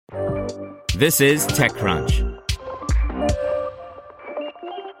This is TechCrunch.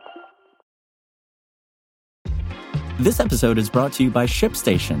 This episode is brought to you by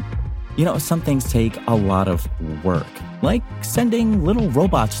ShipStation. You know, some things take a lot of work, like sending little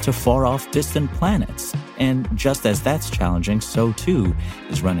robots to far-off distant planets. And just as that's challenging, so too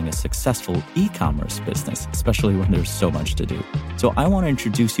is running a successful e-commerce business, especially when there's so much to do. So I want to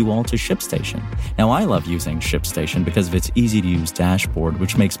introduce you all to ShipStation. Now, I love using ShipStation because of its easy-to-use dashboard,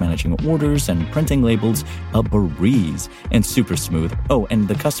 which makes managing orders and printing labels a breeze and super smooth. Oh, and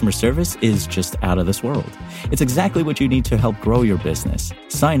the customer service is just out of this world. It's exactly what you need to help grow your business.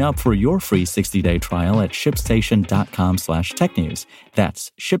 Sign up for your free 60-day trial at shipstation.com/technews.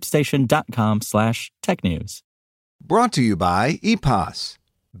 That's shipstation.com/technews. Brought to you by EPOS.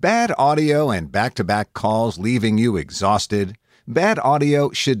 Bad audio and back-to-back calls leaving you exhausted? Bad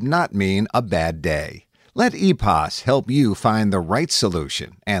audio should not mean a bad day. Let EPOS help you find the right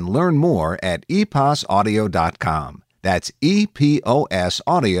solution and learn more at eposaudio.com. That's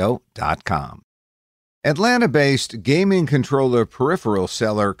EPOSaudio.com. Atlanta-based gaming controller peripheral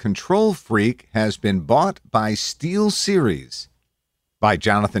seller KontrolFreek has been bought by SteelSeries. By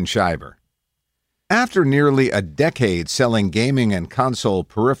Jonathan Scheiber. After nearly a decade selling gaming and console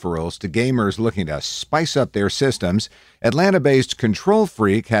peripherals to gamers looking to spice up their systems, Atlanta-based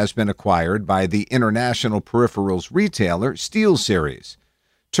KontrolFreek has been acquired by the international peripherals retailer SteelSeries.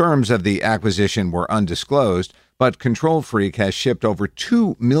 Terms of the acquisition were undisclosed, but KontrolFreek has shipped over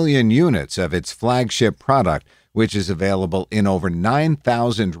 2 million units of its flagship product, which is available in over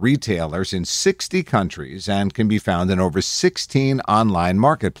 9,000 retailers in 60 countries and can be found in over 16 online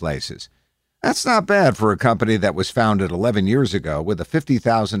marketplaces. That's not bad for a company that was founded 11 years ago with a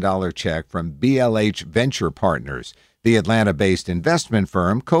 $50,000 check from BLH Venture Partners, the Atlanta-based investment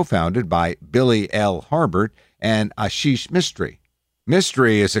firm co-founded by Billy L. Harbert and Ashish Mistry.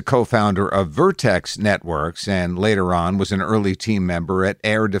 Mistry is a co-founder of Vertex Networks and later on was an early team member at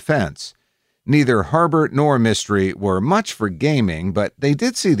Air Defense. Neither Harbert nor Mistry were much for gaming, but they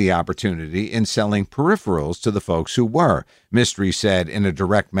did see the opportunity in selling peripherals to the folks who were, Mistry said in a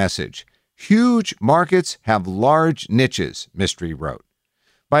direct message. Huge markets have large niches, Mistry wrote.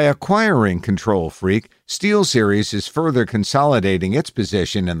 By acquiring KontrolFreek, SteelSeries is further consolidating its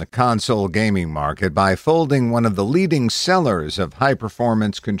position in the console gaming market by folding one of the leading sellers of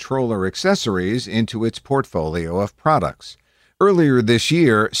high-performance controller accessories into its portfolio of products. Earlier this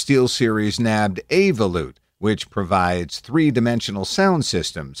year, SteelSeries nabbed Avolute, which provides three-dimensional sound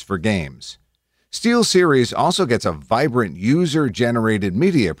systems for games. SteelSeries also gets a vibrant user-generated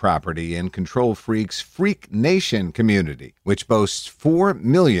media property in KontrolFreek's Freak Nation community, which boasts 4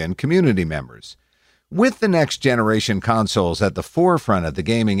 million community members. With the next-generation consoles at the forefront of the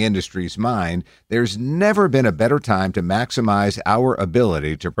gaming industry's mind, there's never been a better time to maximize our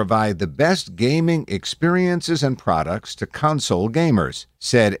ability to provide the best gaming experiences and products to console gamers,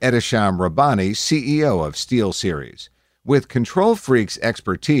 said Edisham Rabbani, CEO of SteelSeries. With KontrolFreek's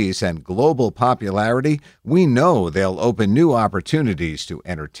expertise and global popularity, we know they'll open new opportunities to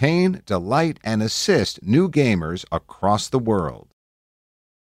entertain, delight, and assist new gamers across the world.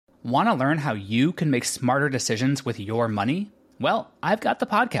 Want to learn how you can make smarter decisions with your money? Well, I've got the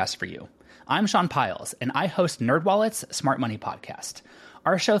podcast for you. I'm Sean Piles, and I host NerdWallet's Smart Money Podcast.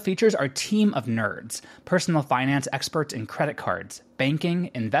 Our show features our team of nerds, personal finance experts in credit cards, banking,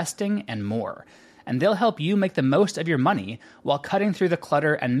 investing, and more. And they'll help you make the most of your money while cutting through the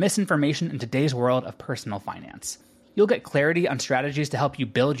clutter and misinformation in today's world of personal finance. You'll get clarity on strategies to help you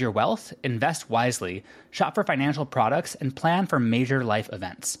build your wealth, invest wisely, shop for financial products, and plan for major life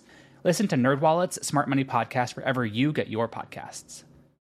events. Listen to NerdWallet's Smart Money Podcast wherever you get your podcasts.